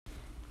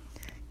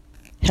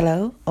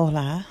Hello,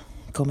 hola,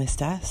 ¿cómo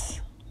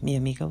estás, mi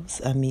amigos,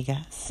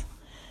 amigas?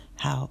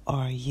 How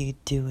are you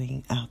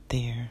doing out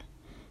there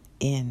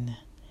in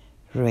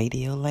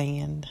Radio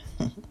Land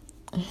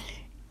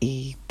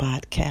y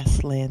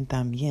Podcast Land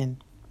también?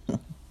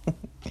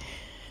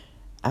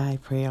 I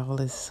pray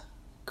all is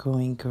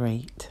going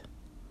great,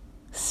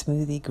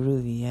 smoothie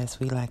groovy, as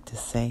we like to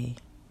say,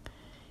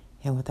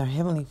 and with our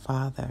Heavenly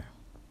Father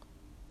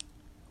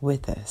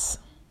with us.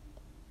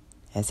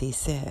 As He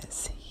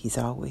says, He's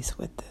always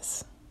with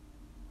us.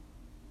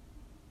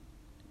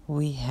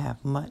 We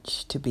have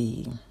much to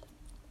be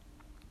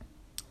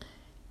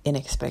in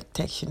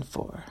expectation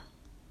for,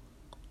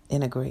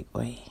 in a great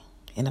way,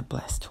 in a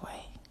blessed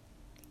way.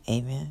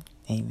 Amen.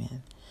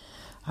 Amen.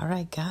 All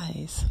right,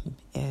 guys.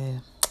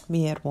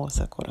 Mi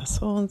hermosa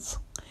corazones.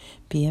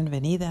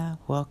 Bienvenida.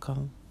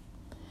 Welcome.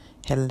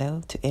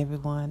 Hello to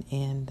everyone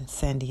in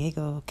San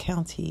Diego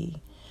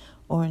County,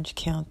 Orange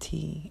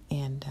County.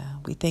 And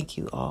we thank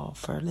you all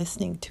for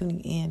listening, tuning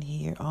in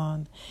here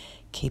on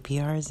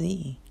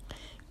KPRZ.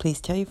 Please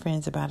tell your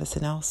friends about us,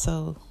 and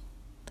also,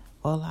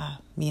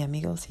 hola, mi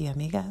amigos y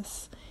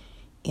amigas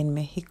en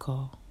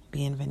México,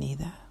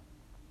 bienvenida.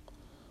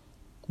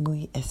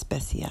 Muy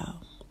especial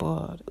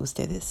por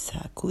ustedes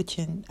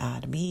escuchen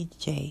a mí,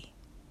 Jay.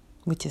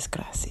 Muchas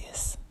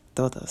gracias,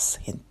 todos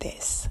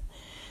gentes.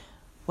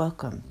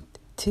 Welcome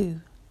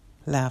to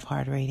Love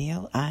Heart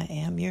Radio. I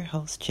am your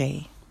host,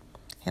 Jay,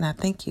 and I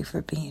thank you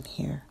for being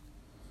here.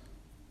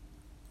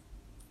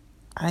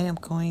 I am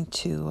going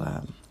to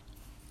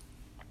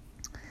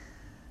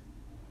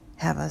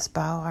have us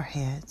bow our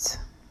heads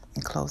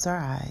and close our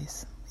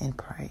eyes and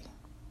pray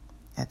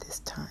at this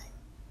time.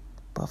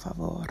 Por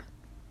favor,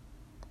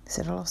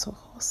 cierra los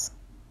ojos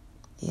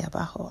y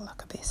abajo la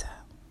cabeza.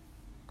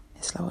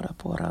 Es la hora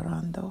por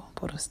orando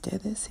por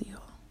ustedes y yo.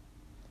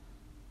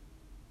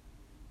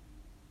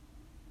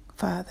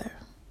 Father,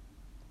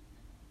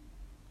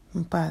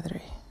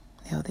 Padre,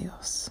 oh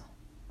Dios,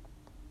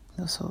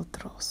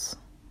 nosotros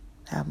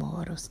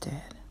amor a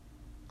usted.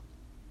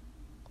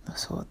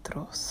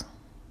 Nosotros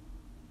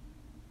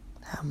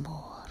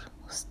amor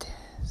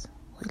ustedes.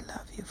 We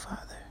love you,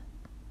 Father.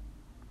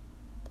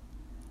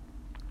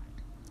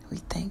 We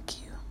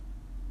thank you.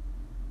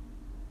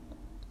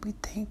 We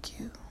thank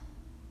you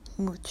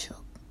mucho,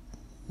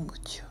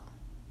 mucho.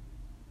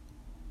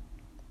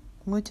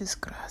 Muchas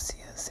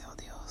gracias, oh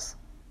Dios,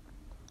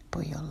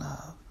 por your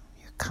love,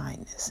 your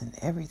kindness, and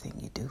everything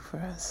you do for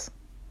us.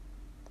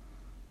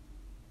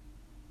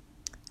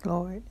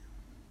 Lord,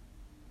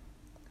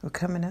 we're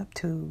coming up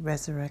to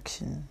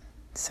Resurrection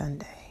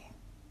Sunday.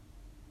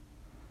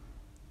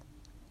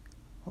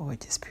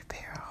 Lord, just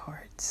prepare our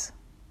hearts.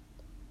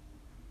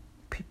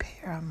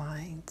 Prepare our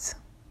minds.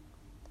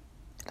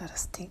 Let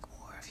us think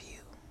more of you.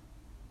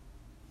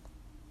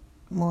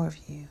 More of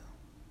you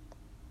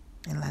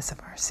and less of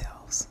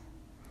ourselves.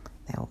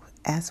 Now,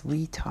 as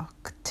we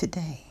talk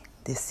today,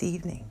 this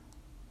evening,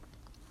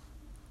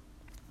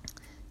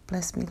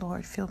 bless me,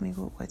 Lord. Fill me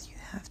with what you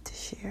have to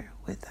share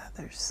with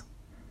others.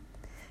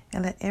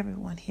 And let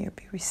everyone here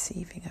be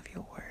receiving of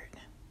your word.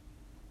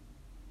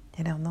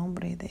 En el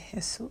nombre de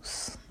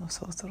Jesús,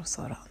 nosotros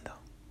orando.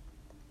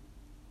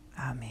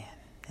 Amen.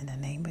 In the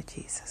name of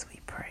Jesus, we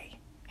pray.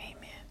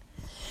 Amen.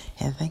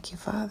 And thank you,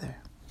 Father.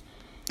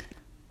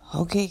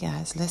 Okay,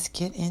 guys, let's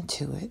get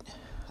into it.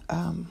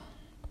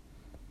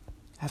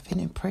 I've been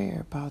in prayer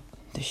about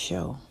the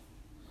show.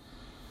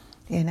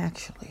 And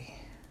actually,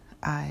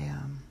 I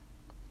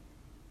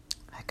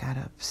got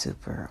up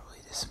super early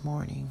this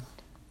morning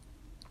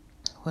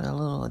with a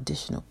little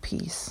additional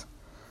piece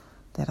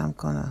that I'm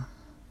going to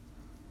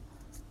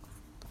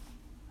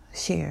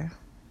share.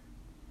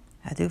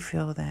 I do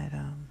feel that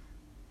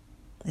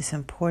it's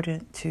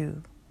important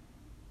to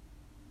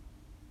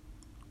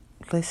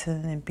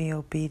listen and be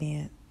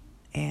obedient,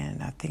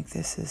 and I think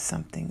this is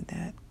something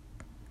that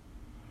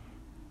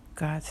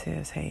God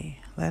says, hey,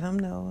 let them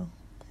know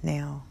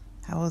now.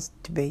 I was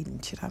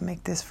debating, should I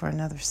make this for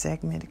another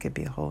segment? It could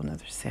be a whole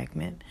nother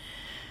segment,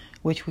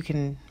 which we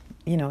can,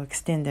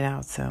 extend it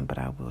out some, but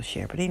I will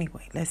share. But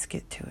anyway, let's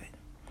get to it.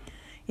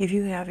 If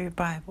you have your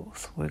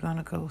Bibles, we're going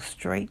to go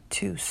straight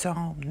to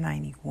Psalm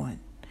 91.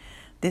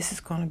 This is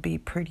going to be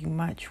pretty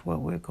much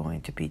what we're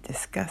going to be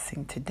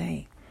discussing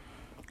today.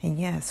 And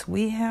yes,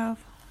 we have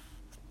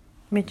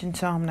mentioned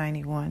Psalm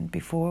 91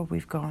 before.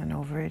 We've gone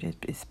over it.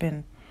 It's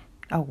been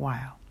a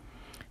while.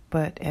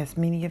 But as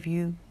many of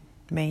you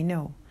may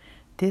know,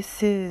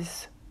 this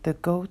is the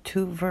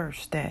go-to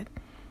verse that,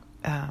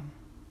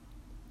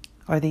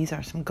 or these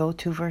are some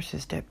go-to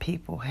verses that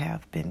people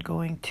have been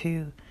going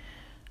to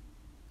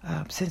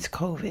since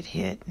COVID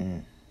hit,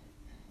 and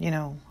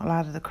a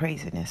lot of the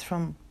craziness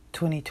from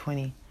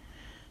 2020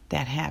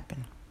 that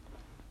happened.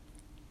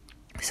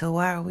 So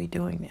why are we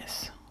doing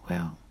this?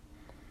 Well,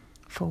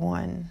 for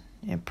one,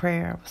 in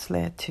prayer I was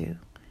led to.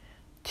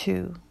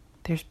 Two,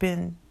 there's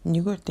been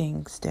newer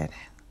things that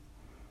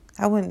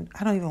I don't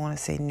even want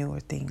to say newer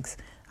things.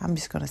 I'm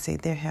just going to say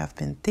there have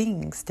been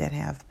things that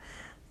have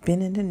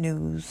been in the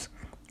news,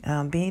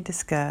 being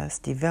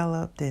discussed,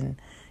 developed, and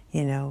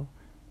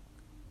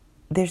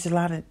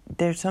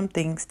there's some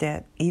things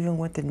that even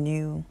with the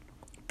new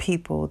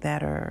people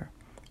that are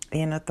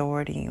in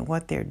authority and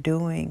what they're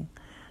doing,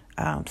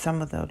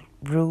 some of the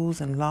rules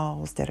and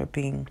laws that are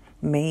being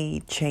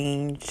made,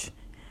 changed,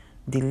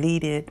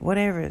 deleted,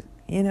 whatever,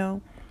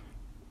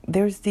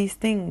 there's these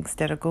things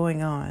that are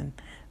going on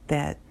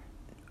that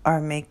are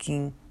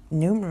making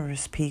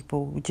numerous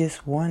people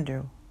just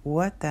wonder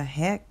what the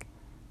heck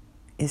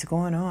is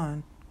going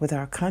on with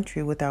our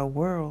country, with our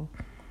world,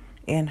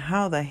 and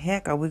how the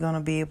heck are we going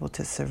to be able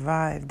to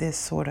survive this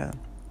sort of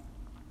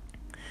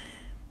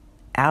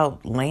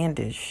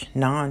outlandish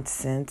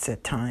nonsense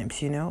at times,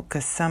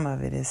 because some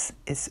of it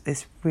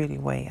is really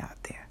way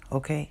out there,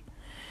 okay?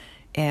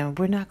 And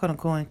we're not going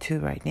to go into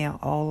right now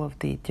all of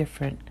the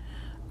different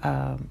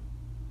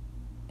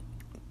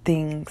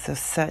things of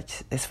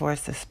such as far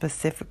as the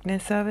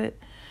specificness of it,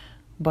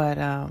 but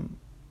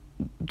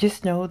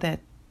just know that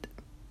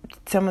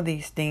some of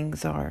these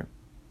things are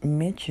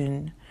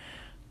mentioned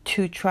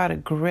to try to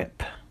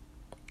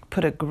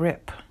put a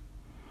grip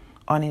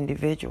on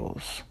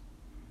individuals,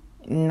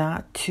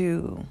 not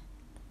to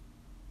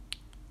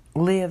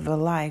live a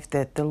life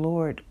that the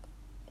Lord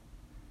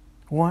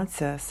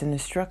wants us and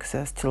instructs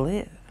us to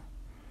live.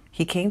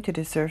 He came to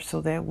this earth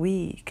so that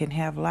we can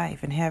have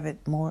life and have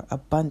it more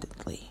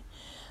abundantly.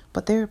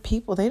 But there are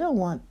people, they don't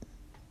want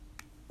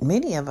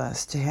many of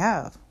us to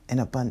have an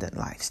abundant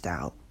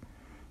lifestyle,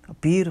 a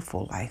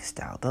beautiful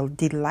lifestyle, the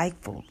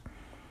delightful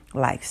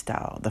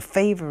lifestyle, the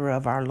favor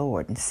of our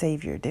Lord and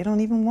Savior. They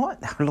don't even want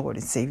our Lord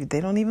and Savior. They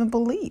don't even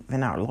believe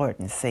in our Lord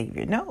and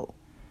Savior. No,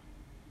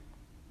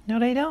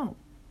 they don't.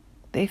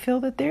 They feel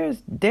that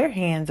their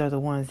hands are the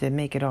ones that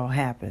make it all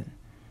happen,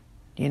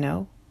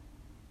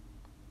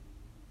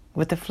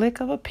 With the flick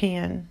of a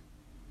pen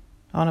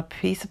on a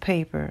piece of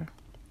paper,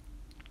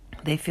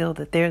 they feel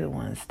that they're the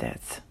ones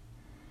that's,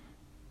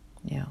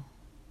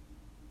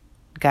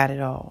 got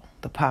it all,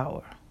 the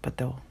power. But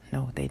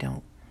no, they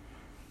don't.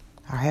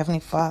 Our Heavenly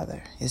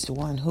Father is the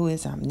one who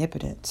is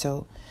omnipotent.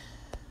 So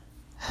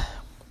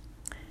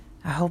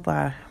I hope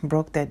I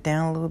broke that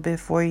down a little bit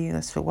for you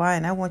as to why.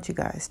 And I want you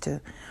guys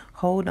to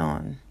hold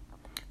on.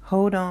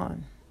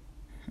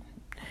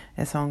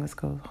 That song goes,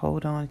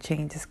 hold on,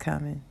 change is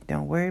coming.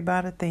 Don't worry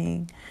about a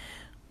thing,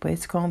 but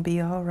it's going to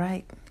be all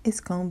right. It's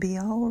going to be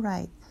all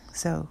right.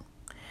 So,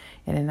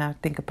 and then I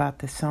think about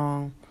the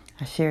song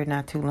I shared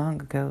not too long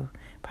ago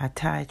by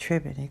Ty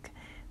Tribbett.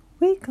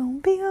 We gonna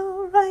be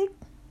all right.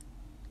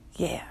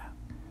 Yeah,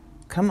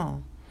 come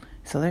on.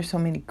 So there's so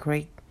many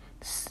great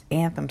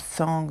anthem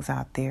songs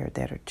out there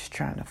that are just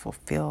trying to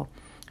fulfill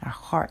our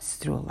hearts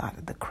through a lot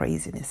of the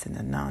craziness and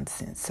the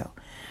nonsense. So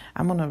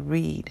I'm going to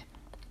read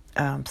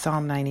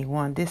Psalm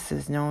 91. This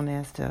is known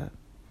as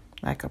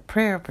like a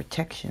prayer of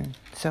protection.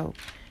 So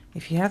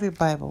if you have your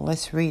Bible,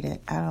 let's read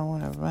it. I don't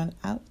want to run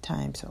out of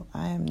time, so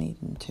I am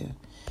needing to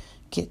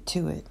get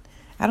to it.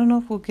 I don't know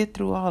if we'll get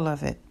through all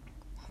of it,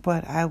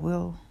 but I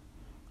will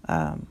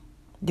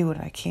do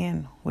what I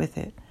can with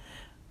it.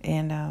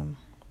 And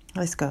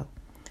let's go.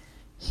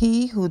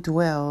 He who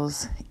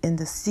dwells in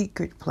the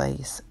secret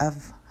place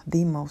of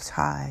the Most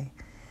High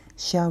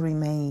shall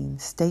remain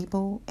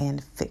stable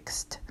and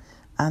fixed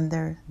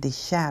under the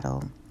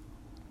shadow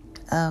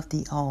of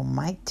the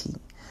Almighty,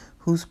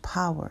 whose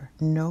power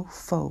no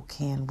foe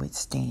can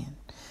withstand.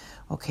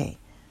 Okay,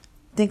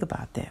 think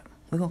about that.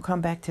 We're going to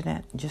come back to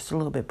that in just a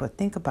little bit, but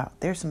think about,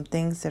 there's some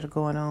things that are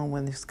going on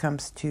when this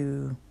comes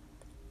to,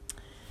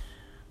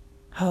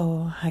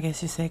 I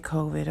guess you say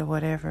COVID or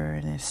whatever,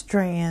 and there's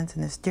strands,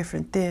 and there's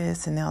different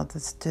this, and now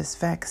this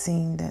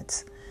vaccine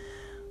that's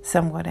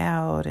somewhat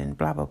out, and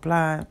blah, blah,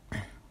 blah,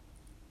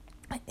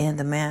 and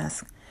the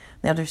mask.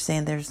 Now they're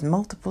saying there's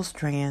multiple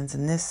strands,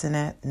 and this and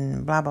that,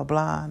 and blah, blah,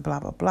 blah, and blah,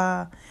 blah,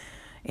 blah,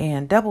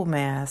 and double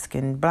mask,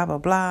 and blah, blah,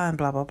 blah, and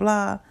blah, blah,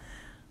 blah.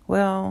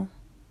 Well,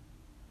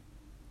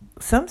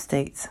 some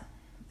states,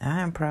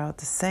 I am proud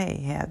to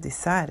say, have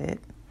decided,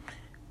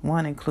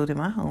 one including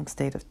my home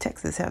state of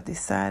Texas, have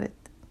decided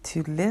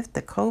to lift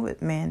the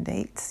COVID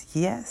mandates.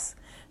 Yes,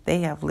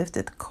 they have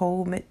lifted the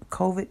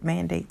COVID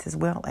mandates as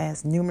well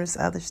as numerous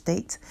other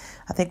states.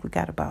 I think we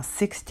got about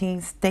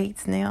 16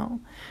 states now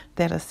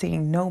that are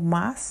saying no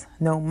más,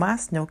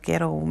 no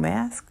quiero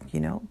mask,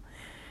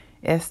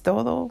 Es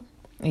todo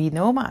y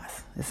no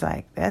más. It's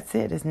like, that's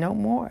it. It's no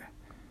more.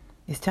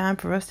 It's time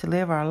for us to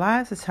live our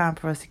lives. It's time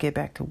for us to get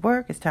back to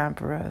work. It's time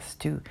for us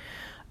to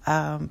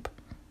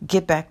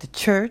get back to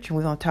church. And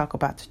we're going to talk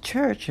about the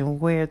church and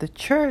where the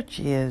church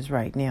is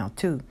right now,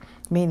 too.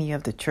 Many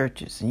of the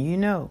churches.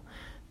 And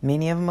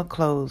many of them are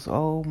closed.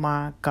 Oh,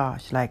 my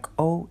gosh. Like,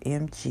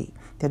 OMG.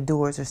 The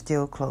doors are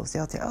still closed.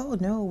 They'll say, oh,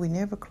 no, we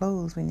never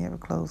closed.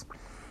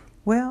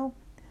 Well,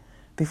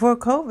 before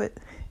COVID,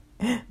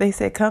 they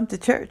said, come to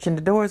church, and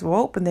the doors were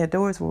open. Their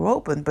doors were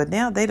open, but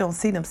now they don't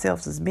see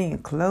themselves as being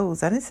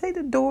closed. I didn't say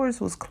the doors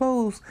was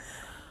closed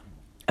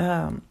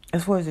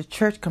as far as the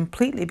church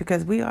completely,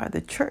 because we are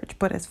the church.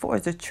 But as far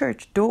as the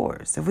church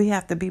doors, if we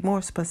have to be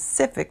more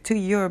specific to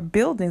your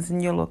buildings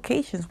and your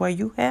locations where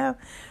you have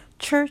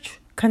church,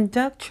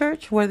 conduct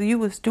church, whether you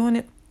was doing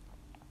it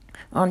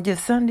on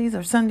just Sundays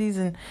or Sundays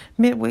and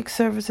midweek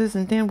services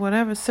and then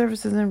whatever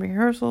services and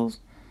rehearsals.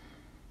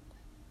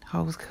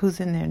 Who's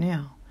in there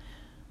now?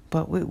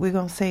 But we're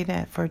going to say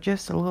that for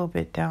just a little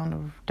bit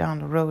down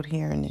the road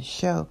here in this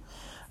show.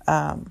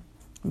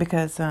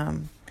 Because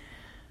 2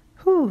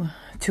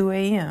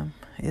 a.m.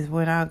 is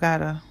when I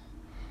got a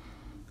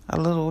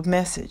little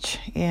message.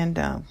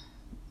 And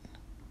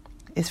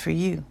it's for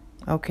you,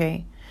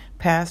 okay?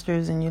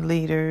 Pastors and your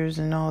leaders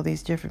and all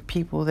these different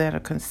people that are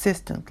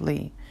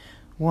consistently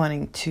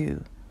wanting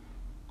to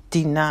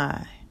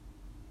deny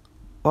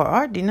or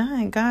are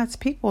denying God's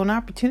people an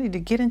opportunity to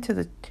get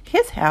into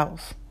His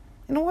house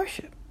and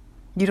worship.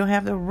 You don't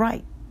have the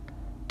right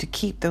to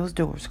keep those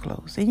doors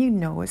closed. And you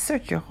know it.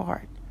 Search your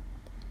heart.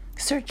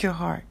 Search your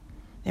heart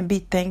and be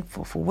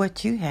thankful for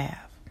what you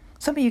have.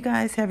 Some of you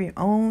guys have your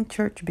own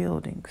church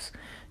buildings,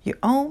 your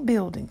own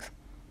buildings,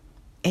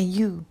 and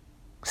you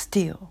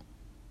still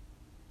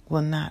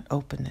will not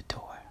open the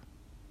door.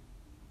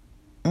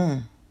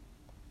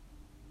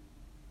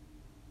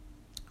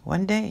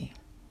 One day,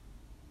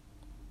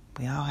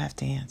 we all have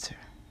to answer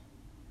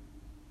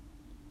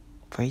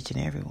for each and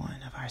every one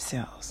of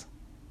ourselves.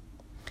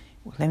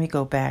 Well, let me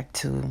go back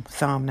to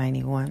Psalm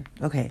 91.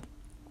 Okay,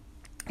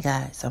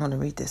 guys, I'm going to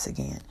read this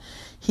again.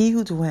 He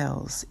who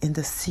dwells in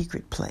the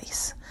secret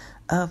place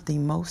of the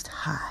Most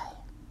High,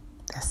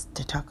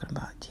 they're talking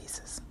about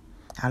Jesus,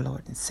 our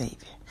Lord and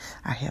Savior,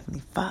 our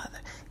Heavenly Father,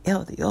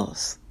 El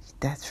Dios,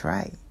 that's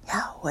right,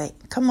 Yahweh,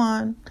 come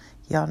on,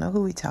 y'all know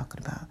who we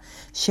talking about,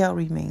 shall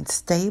remain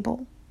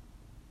stable.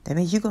 That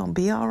means you're going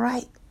to be all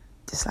right.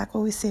 Just like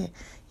what we said,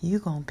 you're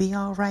going to be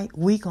all right,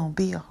 we going to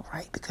be all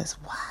right, because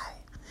why?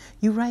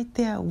 You right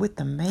there with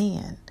the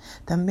man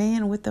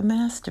with the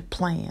master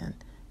plan.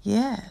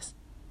 Yes,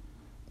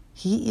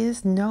 he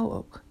is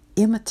no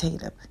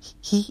imitator.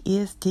 He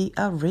is the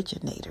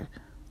originator.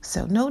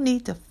 So no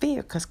need to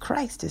fear because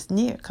Christ is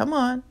near. Come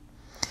on.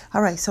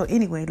 All right, so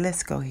anyway,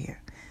 let's go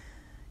here.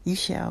 It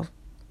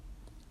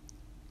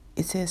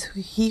says,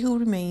 you will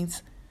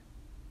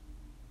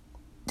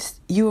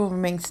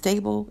remain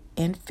stable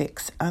and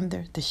fixed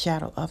under the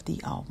shadow of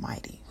the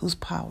Almighty, whose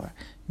power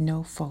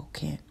no foe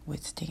can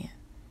withstand.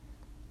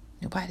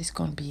 Nobody's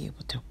going to be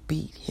able to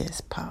beat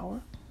His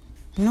power.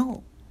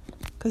 No,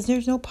 because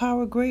there's no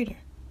power greater.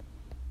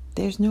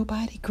 There's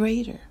nobody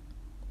greater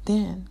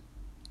than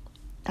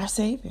our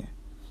Savior,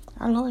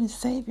 our Lord and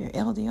Savior,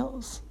 El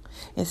Dios.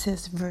 It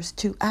says in verse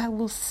 2, I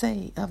will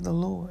say of the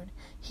Lord,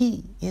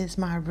 He is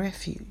my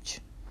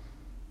refuge.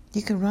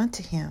 You can run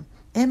to Him,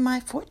 and my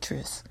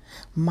fortress,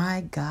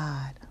 my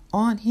God.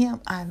 On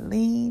Him I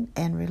lean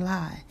and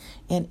rely,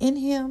 and in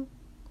Him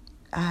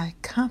I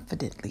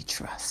confidently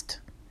trust.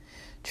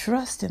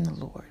 Trust in the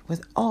Lord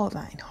with all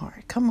thine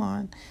heart. Come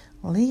on.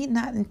 Lean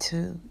not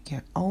into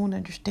your own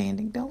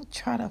understanding. Don't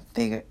try to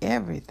figure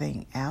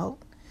everything out,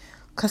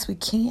 because we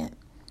can't.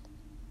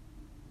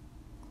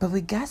 But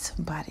we got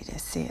somebody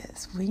that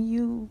says, when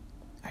you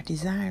are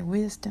desiring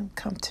wisdom,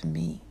 come to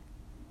me.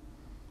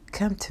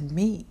 Come to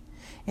me.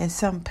 And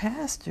some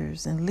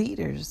pastors and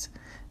leaders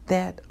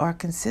that are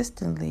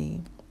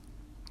consistently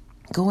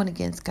going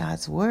against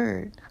God's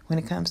word when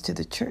it comes to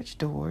the church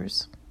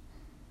doors,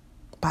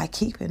 by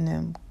keeping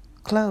them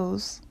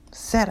closed,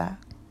 cerradas,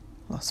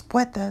 las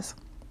puertas,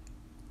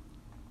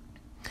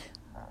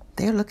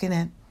 they're looking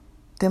at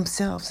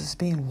themselves as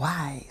being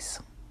wise.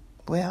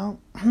 Well,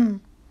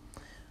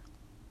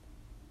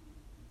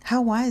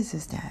 how wise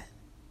is that?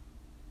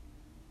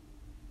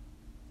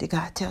 Did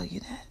God tell you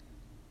that?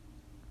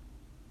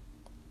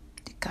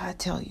 Did God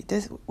tell you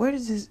this? Where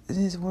does in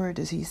His word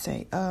does He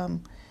say,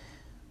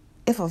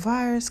 if a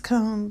virus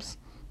comes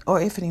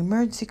or if an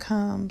emergency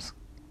comes,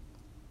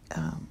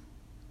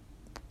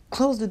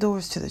 close the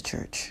doors to the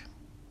church.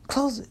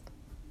 Close it.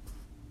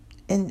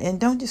 And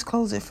don't just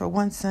close it for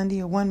one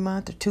Sunday or 1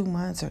 month or 2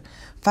 months or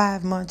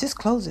 5 months. Just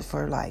close it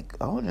for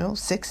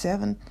 6,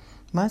 7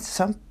 months,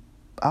 some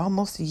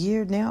almost a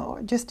year now,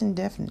 or just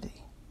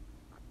indefinitely.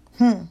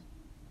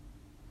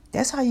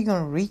 That's how you're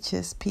going to reach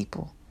His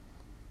people.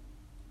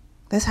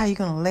 That's how you're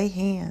going to lay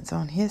hands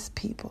on His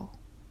people,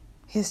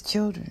 His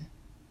children.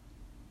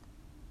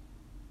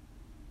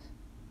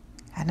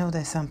 I know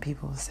that some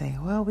people will say,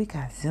 well, we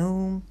got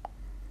Zoom.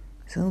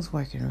 Zoom's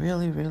working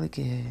really, really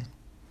good.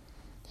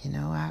 You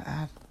know,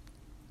 I've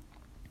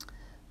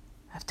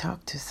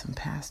talked to some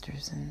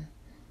pastors and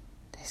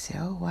they say,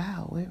 oh,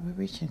 wow, we're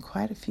reaching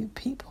quite a few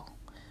people.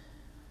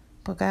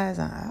 But guys,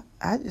 I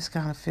just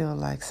kind of feel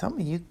like some of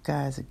you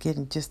guys are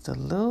getting just a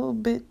little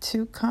bit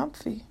too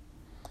comfy.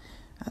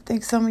 I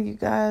think some of you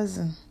guys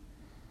and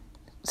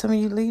some of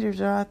you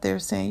leaders are out there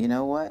saying, you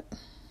know what?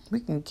 We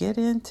can get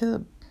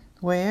into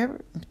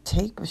wherever,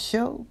 tape a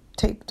show,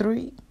 tape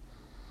 3.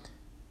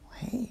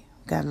 Hey,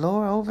 got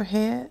lower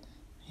overhead,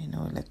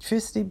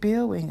 electricity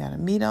bill. We ain't got to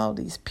meet all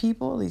these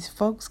people, these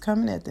folks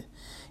coming at the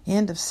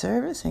end of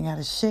service. Ain't got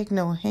to shake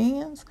no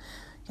hands.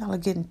 Y'all are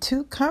getting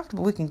too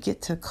comfortable. We can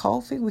get to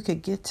coffee. We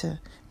could get to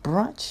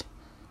brunch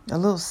a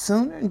little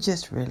sooner and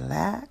just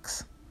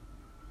relax.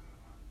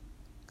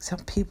 Some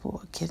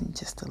people are getting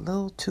just a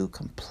little too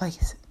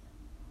complacent.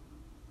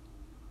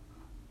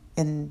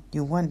 And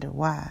you wonder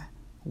why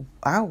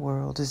our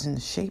world is in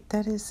the shape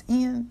that it's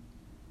in.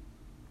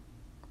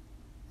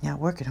 You're not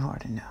working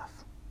hard enough.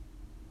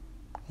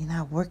 You're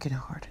not working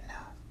hard enough.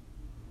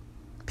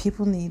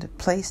 People need a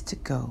place to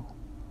go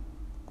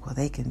where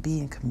they can be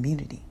in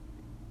community.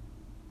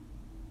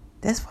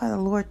 That's why the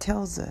Lord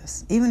tells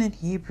us, even in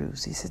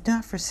Hebrews, He says, do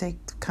not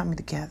forsake coming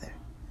together.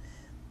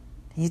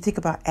 And you think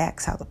about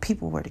Acts, how the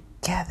people were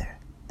together.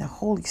 The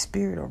Holy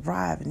Spirit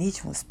arrived, and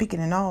each one was speaking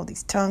in all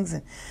these tongues.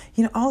 And,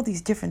 all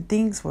these different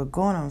things were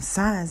going on,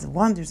 signs and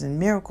wonders and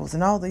miracles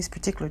and all these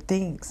particular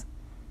things.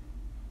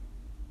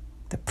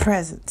 The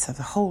presence of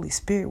the Holy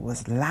Spirit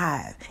was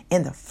live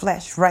in the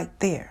flesh right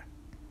there.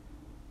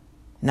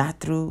 Not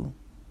through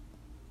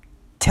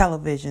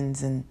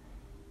televisions and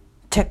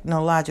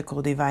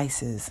technological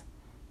devices,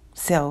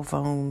 cell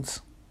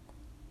phones,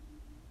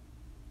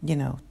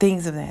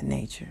 things of that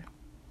nature.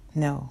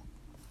 No.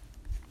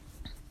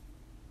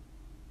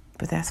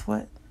 But that's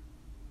what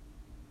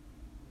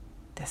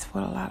a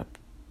lot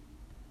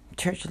of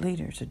church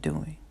leaders are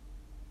doing,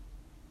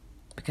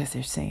 because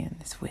they're saying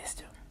it's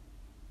wisdom.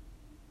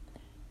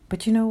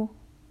 But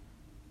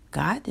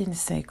God didn't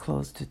say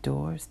close the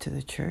doors to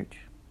the church.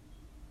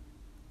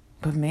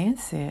 But man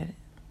said it.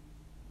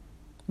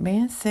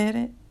 Man said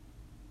it.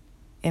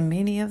 And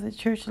many of the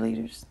church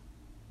leaders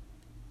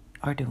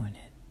are doing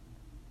it.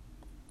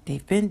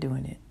 They've been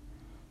doing it.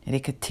 And they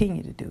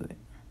continue to do it.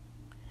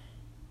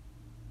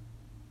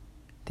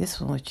 This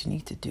is what you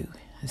need to do.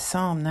 In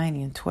Psalm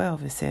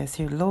 90:12, it says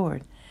here,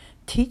 Lord,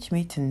 teach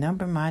me to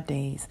number my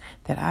days,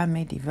 that I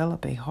may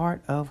develop a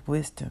heart of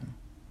wisdom.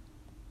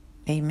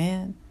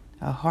 Amen.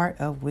 A heart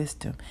of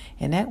wisdom.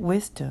 And that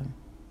wisdom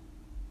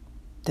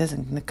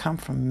doesn't come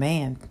from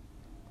man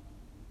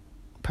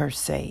per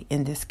se.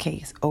 In this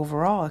case,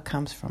 overall, it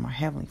comes from our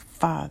Heavenly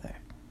Father.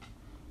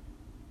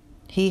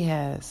 He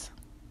has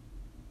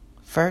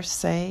first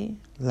say,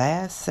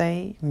 last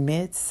say,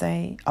 mid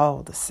say,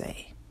 all the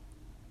say.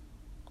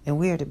 And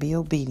we are to be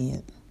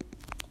obedient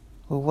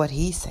with what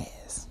He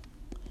says.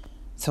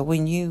 So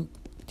when you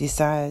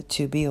decide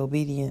to be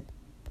obedient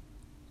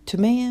to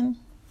man,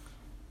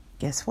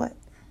 guess what?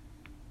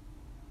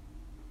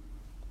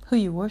 Who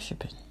you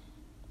worshiping?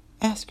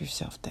 Ask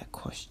yourself that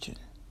question.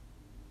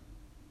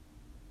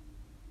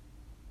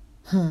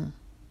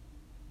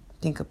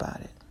 Think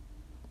about it.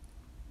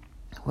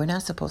 We're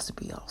not supposed to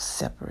be all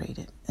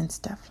separated and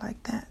stuff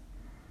like that.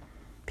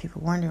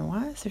 People wondering,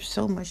 why is there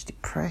so much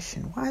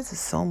depression? Why is there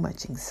so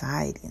much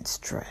anxiety and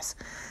stress?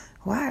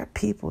 Why are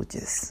people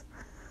just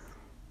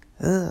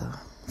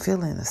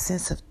feeling a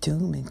sense of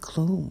doom and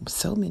gloom?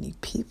 So many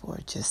people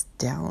are just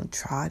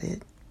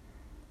downtrodden.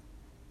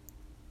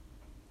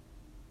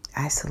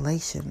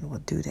 Isolation will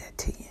do that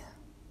to you.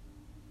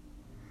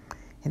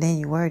 And then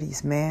you wear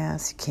these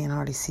masks. You can't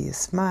hardly see a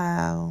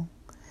smile.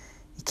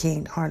 You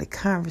can't hardly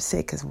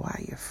conversate because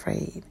why? You're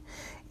afraid.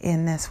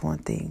 And that's one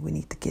thing we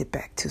need to get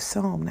back to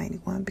Psalm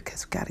 91,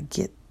 because we got to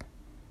get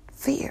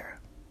fear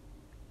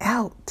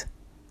out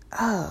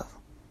of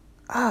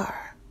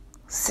our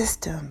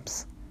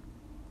systems.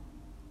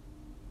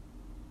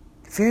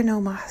 Fear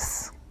no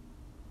mas.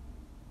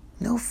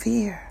 No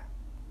fear.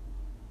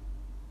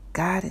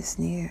 God is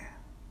near.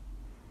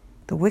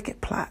 The wicked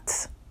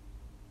plots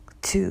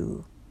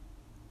to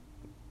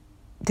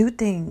do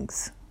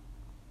things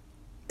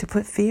to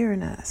put fear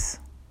in us.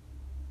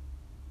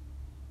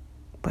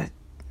 But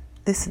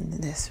listen to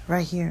this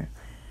right here.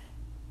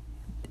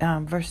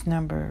 Verse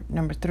number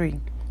 3.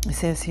 It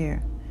says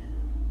here,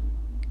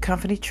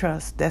 confidently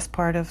trust. That's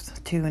part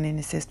of 2. And then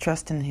it says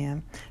trust in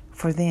Him.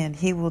 For then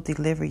He will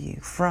deliver you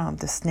from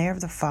the snare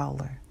of the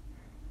fowler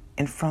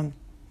and from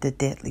the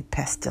deadly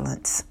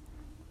pestilence.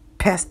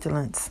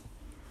 Pestilence.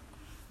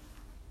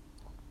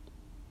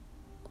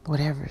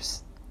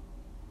 Whatever's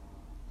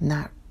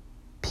not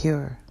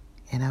pure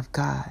and of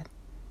God,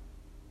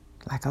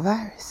 like a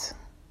virus.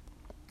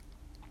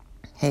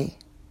 Hey.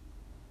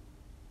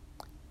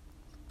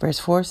 Verse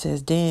 4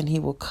 says, then He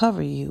will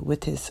cover you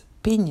with His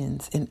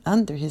pinions, and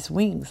under His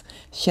wings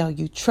shall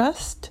you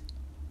trust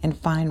and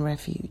find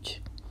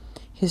refuge.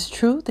 His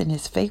truth and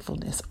His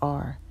faithfulness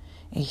are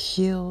a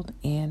shield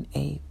and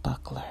a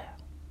buckler.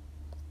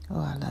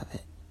 Oh, I love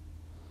it.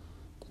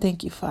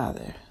 Thank you,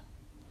 Father.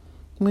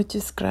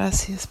 Muchas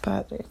gracias,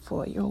 Padre,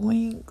 for your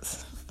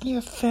wings,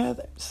 your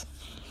feathers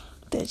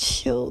that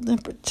shield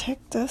and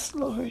protect us,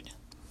 Lord.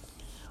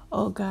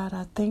 Oh, God,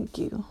 I thank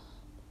you.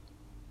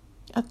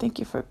 I thank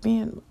you for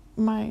being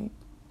my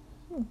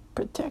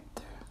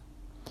protector.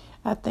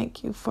 I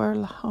thank you for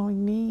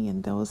allowing me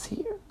and those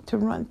here to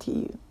run to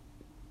you.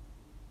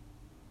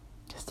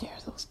 Because there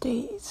are those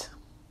days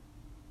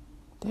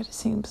that it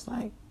seems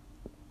like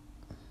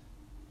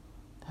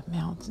the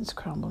mountain's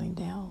crumbling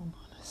down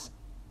on us.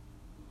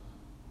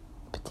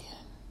 But then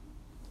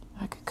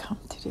I could come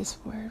to this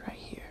word right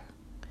here.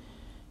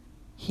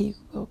 He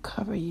will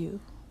cover you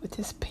with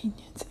His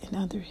pinions, and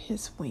under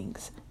His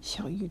wings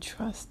shall you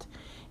trust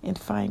and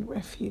find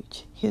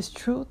refuge. His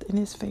truth and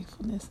His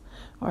faithfulness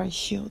are a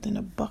shield and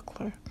a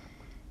buckler.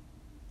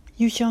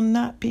 You shall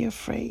not be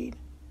afraid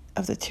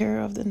of the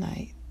terror of the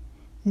night,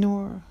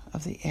 nor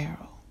of the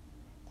arrow,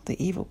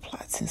 the evil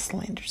plots and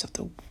slanders of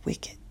the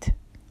wicked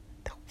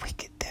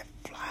that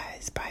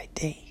flies by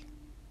day.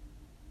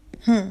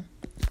 No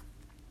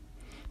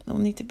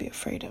need to be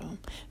afraid of them.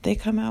 They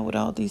come out with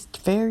all these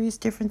various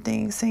different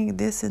things, saying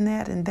this and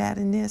that and that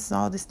and this, and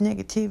all this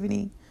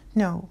negativity.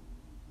 No.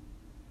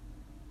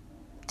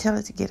 Tell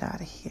it to get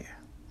out of here.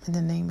 In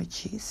the name of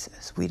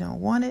Jesus. We don't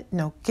want it.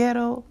 No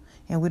quiero.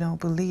 And we don't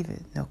believe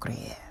it. No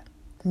creer.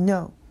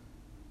 No.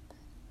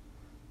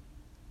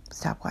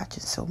 Stop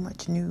watching so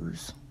much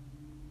news.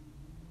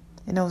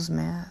 And those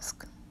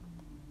masks.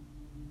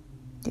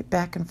 Get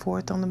back and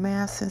forth on the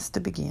mask since the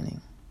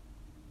beginning.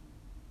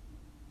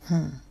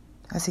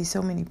 I see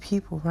so many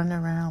people running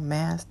around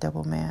mask,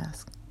 double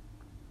mask.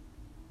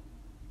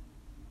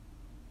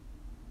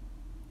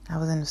 I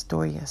was in the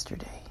store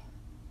yesterday.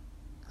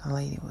 A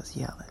lady was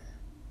yelling,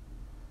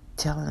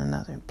 telling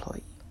another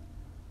employee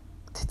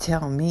to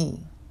tell me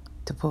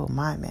to pull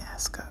my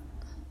mask up.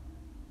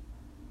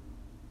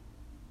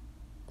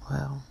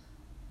 Well,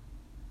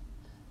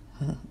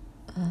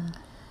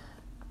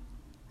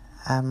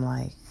 I'm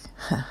like,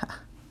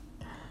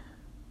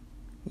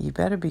 you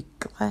better be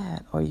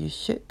glad, or you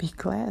should be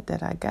glad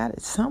that I got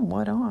it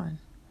somewhat on.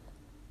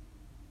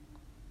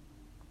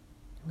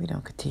 We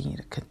don't continue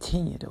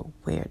to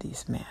wear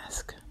these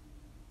masks.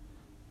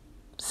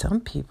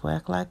 Some people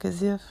act like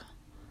as if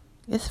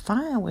it's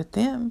fine with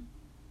them,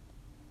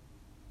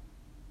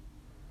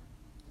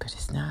 but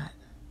it's not.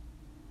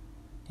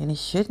 And it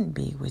shouldn't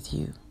be with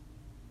you.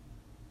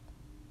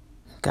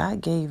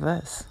 God gave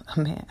us a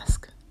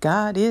mask.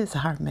 God is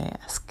our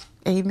mask.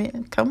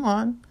 Amen. Come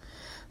on.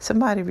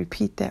 Somebody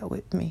repeat that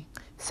with me.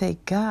 Say,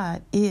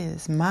 God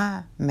is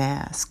my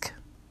mask.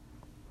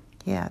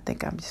 Yeah, I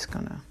think I'm just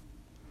going to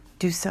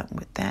do something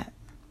with that.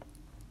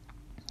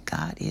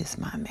 God is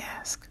my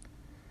mask.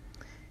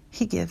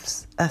 He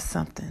gives us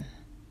something.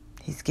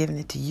 He's given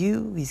it to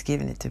you. He's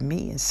given it to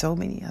me and so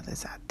many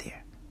others out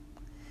there.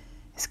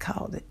 It's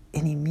called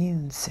an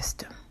immune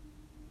system.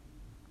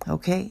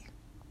 Okay?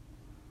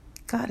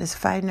 God is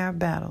fighting our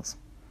battles.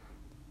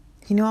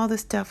 He knew all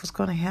this stuff was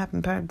going to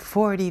happen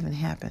before it even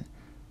happened.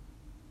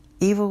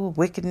 Evil,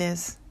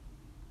 wickedness.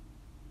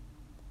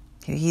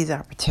 He's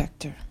our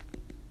protector.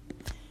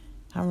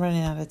 I'm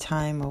running out of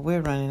time, or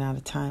we're running out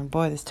of time.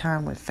 Boy, this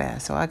time went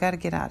fast, so I got to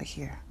get out of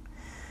here.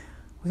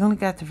 We only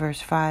got to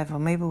verse 5, or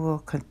maybe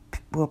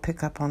we'll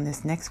pick up on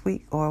this next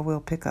week, or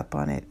we'll pick up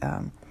on it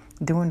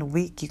during the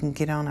week. You can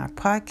get on our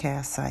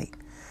podcast site.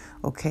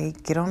 Okay,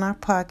 get on our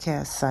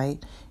podcast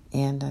site,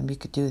 and you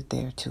could do it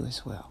there too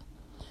as well.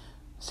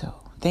 So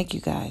thank you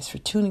guys for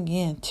tuning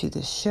in to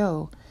this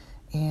show.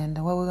 And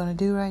what we're going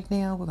to do right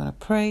now, we're going to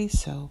pray.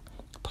 So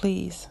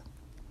please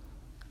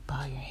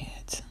bow your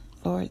heads.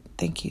 Lord,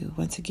 thank you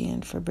once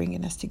again for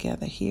bringing us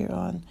together here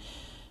on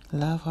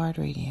Love Heart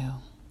Radio.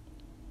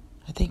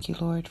 I thank you,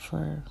 Lord,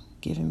 for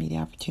giving me the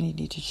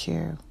opportunity to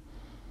share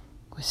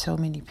with so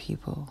many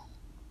people.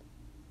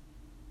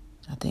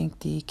 I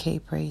thank the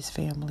K-Praise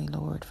family,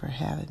 Lord, for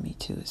having me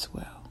too as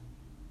well.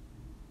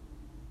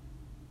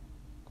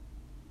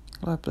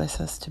 Lord, bless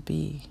us to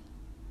be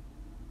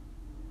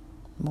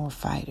more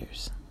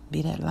fighters.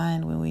 Be that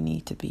lion when we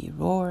need to be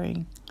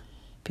roaring.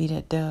 Be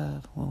that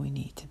dove when we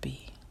need to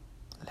be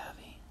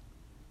loving.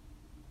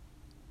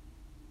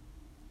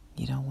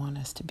 You don't want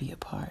us to be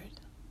apart.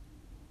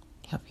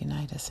 Help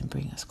unite us and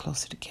bring us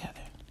closer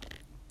together.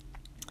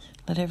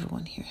 Let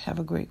everyone here have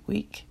a great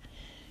week.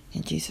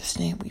 In Jesus'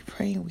 name we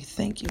pray and we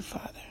thank you,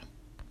 Father.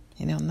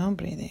 En el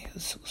nombre de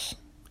Jesús.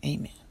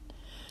 Amen.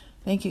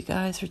 Thank you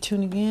guys for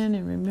tuning in.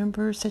 And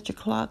remember, set your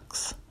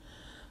clocks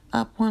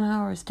up 1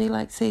 hour. It's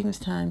daylight savings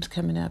times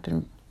coming up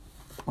in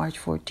March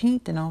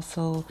 14th, and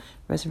also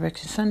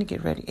Resurrection Sunday.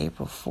 Get ready,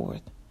 April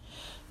 4th.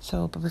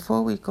 So, but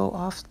before we go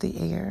off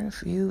the air,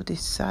 if you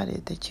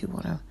decided that you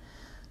want to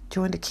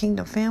join the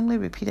Kingdom family,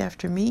 repeat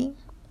after me.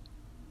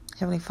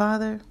 Heavenly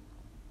Father,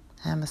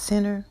 I am a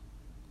sinner.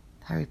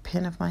 I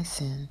repent of my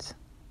sins.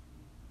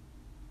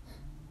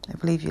 I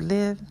believe you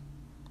lived,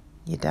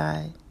 you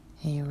died,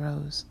 and you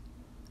rose.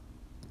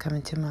 Come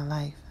into my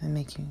life and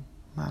make you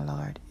my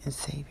Lord and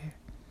Savior.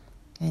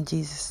 In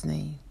Jesus'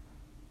 name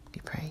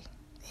we pray.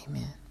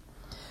 Amen.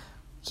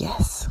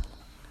 Yes.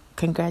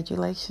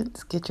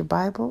 Congratulations. Get your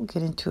Bible.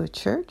 Get into a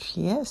church.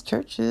 Yes,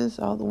 churches,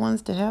 all the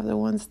ones that have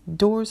their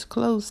doors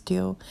closed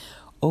still.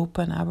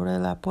 Open, abre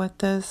las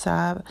puertas,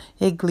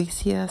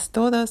 iglesias,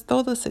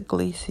 todas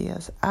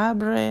iglesias.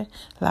 Abre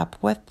las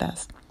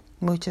puertas.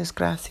 Muchas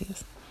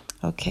gracias.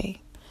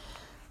 Okay.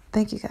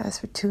 Thank you guys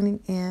for tuning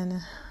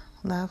in.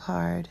 Love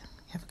hard.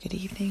 Have a good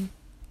evening.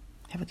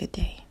 Have a good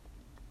day.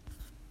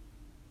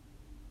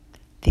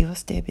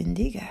 Dios te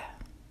bendiga.